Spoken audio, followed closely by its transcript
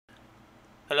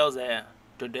Hello there!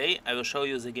 Today I will show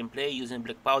you the gameplay using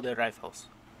black powder rifles.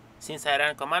 Since I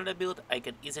ran commander build, I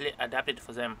can easily adapt it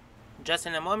for them. Just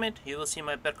in a moment you will see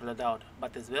my perk loadout,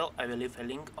 but as well I will leave a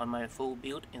link on my full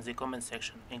build in the comment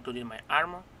section, including my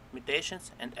armor,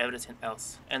 mutations and everything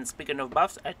else. And speaking of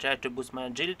buffs, I tried to boost my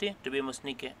agility to be more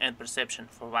sneaky and perception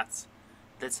for watts.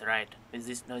 That's right, with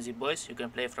these noisy boys you can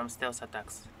play from stealth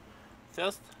attacks.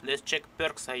 First, let's check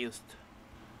perks I used.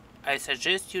 I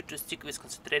suggest you to stick with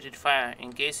concentrated fire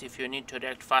in case if you need to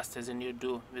react faster than you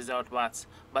do without watts,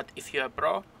 but if you are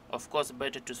pro, of course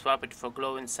better to swap it for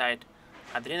glow inside.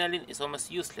 Adrenaline is almost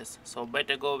useless, so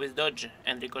better go with dodge,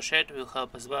 and ricochet will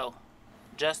help as well.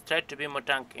 Just try to be more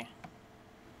tanky.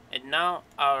 And now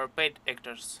our paid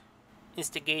actors.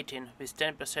 Instigating with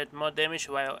 10% more damage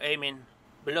while aiming.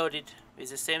 Blooded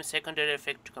with the same secondary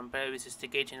effect to compare with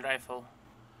instigating rifle.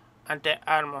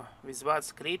 Anti-armor with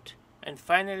watts crit. And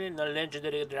finally,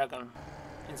 non-legendary dragon.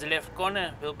 In the left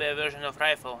corner will be a version of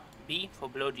rifle, B for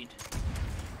blooded.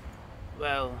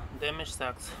 Well, damage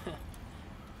sucks.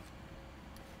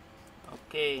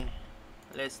 Okay,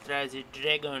 let's try the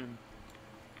dragon.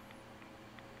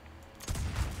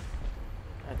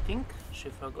 I think she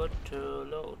forgot to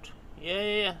load.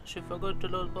 Yeah, she forgot to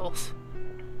load both.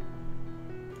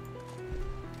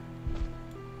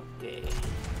 Okay.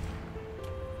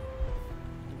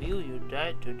 Will you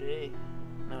die today?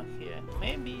 No, here.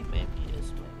 Maybe,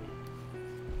 yes, maybe.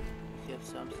 We have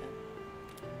something.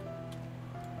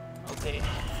 Okay.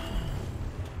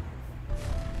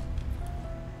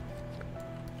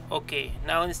 Okay,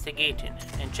 now instigating.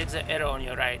 And check the arrow on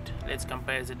your right. Let's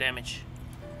compare the damage.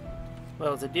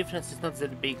 Well, the difference is not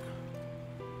that big.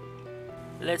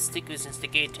 Let's stick with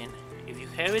instigating. If you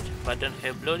have it, but don't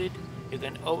have blooded, you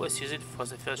can always use it for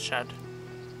the first shot.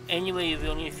 Anyway, you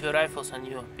will need few rifles on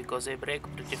you, because they break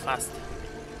pretty fast.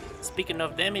 Speaking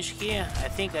of damage here, I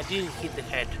think I didn't hit the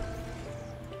head.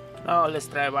 Now let's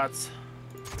try watts.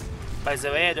 By the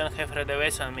way, I don't have red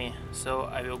aways on me, so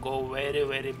I will go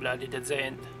very blooded at the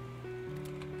end.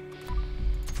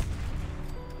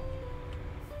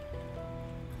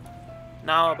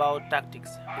 Now about tactics.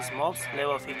 With mobs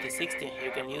level 50-60,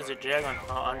 you can use the dragon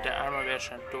or anti-armor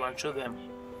version to one-shoot them.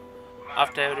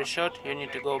 After every shot, you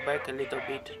need to go back a little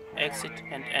bit, exit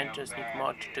and enter sneak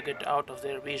mode to get out of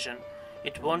their vision.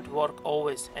 It won't work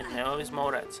always and never with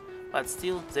Morats, but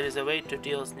still there is a way to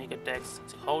deal sneak attacks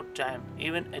the whole time,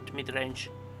 even at mid-range.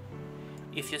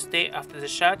 If you stay after the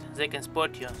shot, they can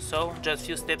spot you, so just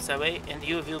few steps away and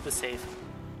you will be safe.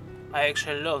 I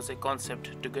actually love the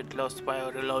concept to get lost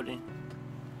while reloading.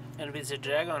 And with the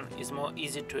dragon it's more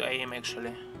easy to aim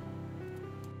actually.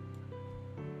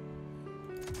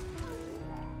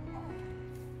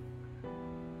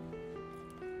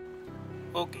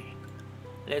 Okay,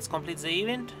 let's complete the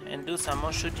event and do some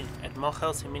more shooting at more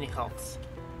healthy mini-hulks.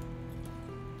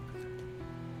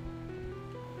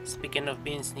 Speaking of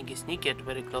being sneaky at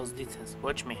very close distance,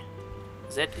 watch me.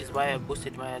 That is why I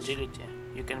boosted my agility.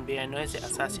 You can be a noisy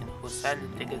assassin who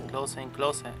silently gets closer and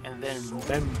closer and then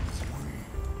BAM!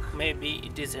 Maybe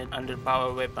it is an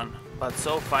underpowered weapon, but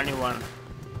so funny one.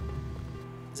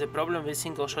 The problem with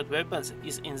single shot weapons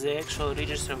is in the actual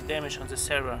register of damage on the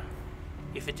server.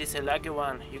 If it is a lucky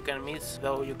one, you can miss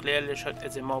though you clearly shot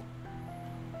at the mob.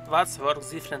 Watts works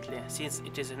differently, since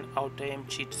it is an auto-aim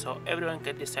cheat, so everyone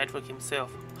can decide for himself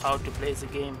how to play the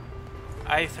game.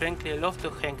 I frankly love to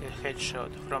hang a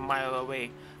headshot from mile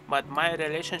away, but my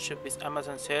relationship with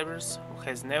Amazon servers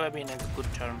has never been on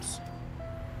good terms.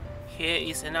 Here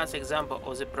is another example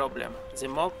of the problem. The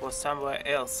mob was somewhere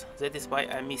else, that is why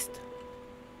I missed.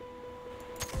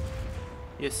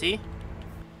 You see?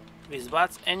 With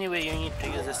watts anyway you need to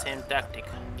use the same tactic.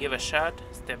 Give a shot,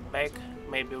 step back,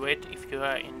 maybe wait if you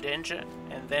are in danger,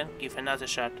 and then give another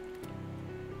shot.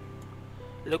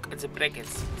 Look at the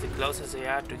brackets. The closer they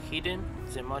are to hidden,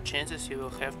 the more chances you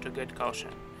will have to get caution.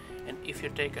 And if you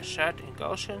take a shot in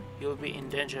caution, you will be in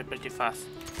danger pretty fast.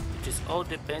 It all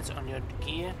depends on your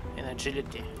gear and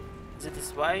agility. That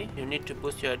is why you need to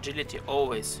boost your agility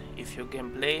always, if your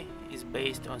gameplay is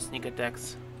based on sneak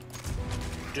attacks.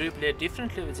 Do you play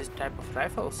differently with this type of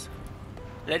rifles?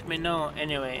 Let me know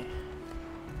anyway.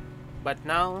 But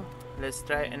now, let's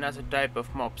try another type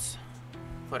of mobs.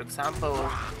 For example,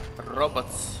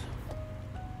 robots.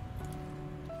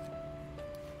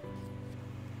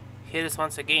 Here is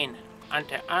once again,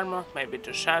 anti-armor maybe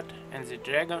 2 shot and the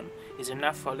dragon is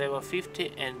enough for level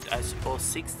 50 and I suppose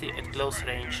 60 at close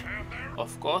range.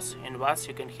 Of course, in watts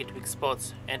you can hit weak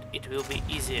spots and it will be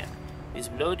easier. With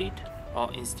blooded or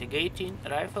instigating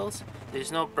rifles, there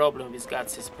is no problem with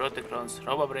Gutsies, Protecrons,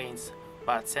 Robobrains,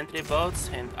 but sentry bots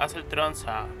and Assaultrons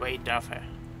are way tougher.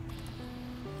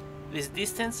 With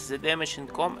distance, the damage in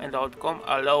com and outcom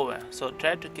are lower, so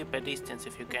try to keep a distance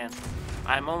if you can.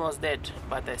 I'm almost dead,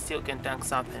 but I still can tank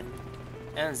something.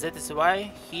 And that is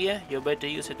why, here, you better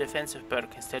use a defensive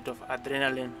perk instead of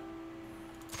adrenaline.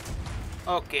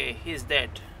 Okay, he's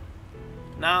dead.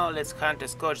 Now let's hunt a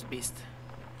scorched beast.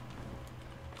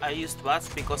 I used bats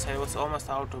because I was almost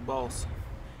out of balls,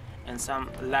 and some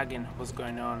lagging was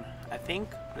going on. I think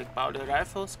black powder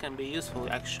rifles can be useful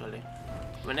actually.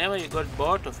 Whenever you got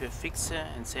bored of your fixer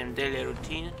and same daily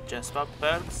routine, just swap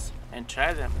perks and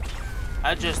try them.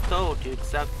 I just told you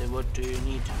exactly what do you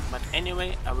need, but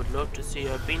anyway, I would love to see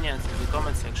your opinions in the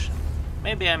comment section.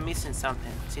 Maybe I'm missing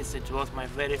something, since it was my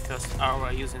very first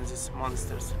hour using these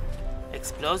monsters.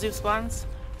 Explosives ones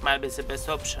might be the best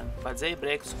option, but they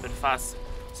break super fast,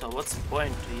 so what's the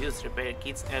point to use repair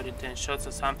kits every 10 shots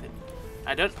or something?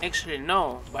 I don't actually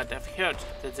know, but I've heard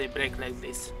that they break like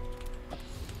this.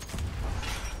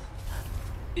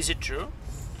 Is it true?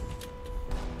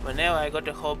 Whenever I got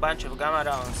a whole bunch of gamma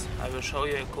rounds, I will show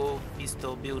you a cool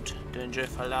pistol build to enjoy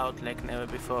Fallout like never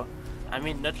before. I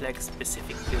mean, not like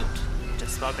specific build,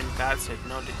 just swapping cards so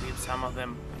not equip some of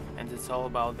them, and it's all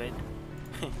about that.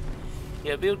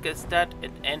 Your build can start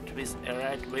and end with a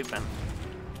right weapon.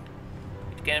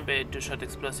 It can be a 2-shot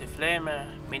explosive flamer,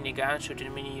 minigun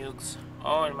shooting mini-nukes,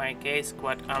 or in my case,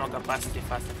 quad ammo capacity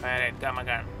faster fire rate gamma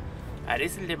gun. I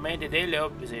recently made a daily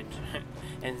op with it,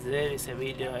 and there is a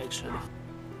video actually.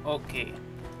 Okay,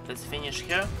 let's finish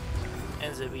here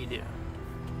and the video.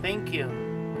 Thank you,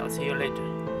 I'll see you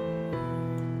later.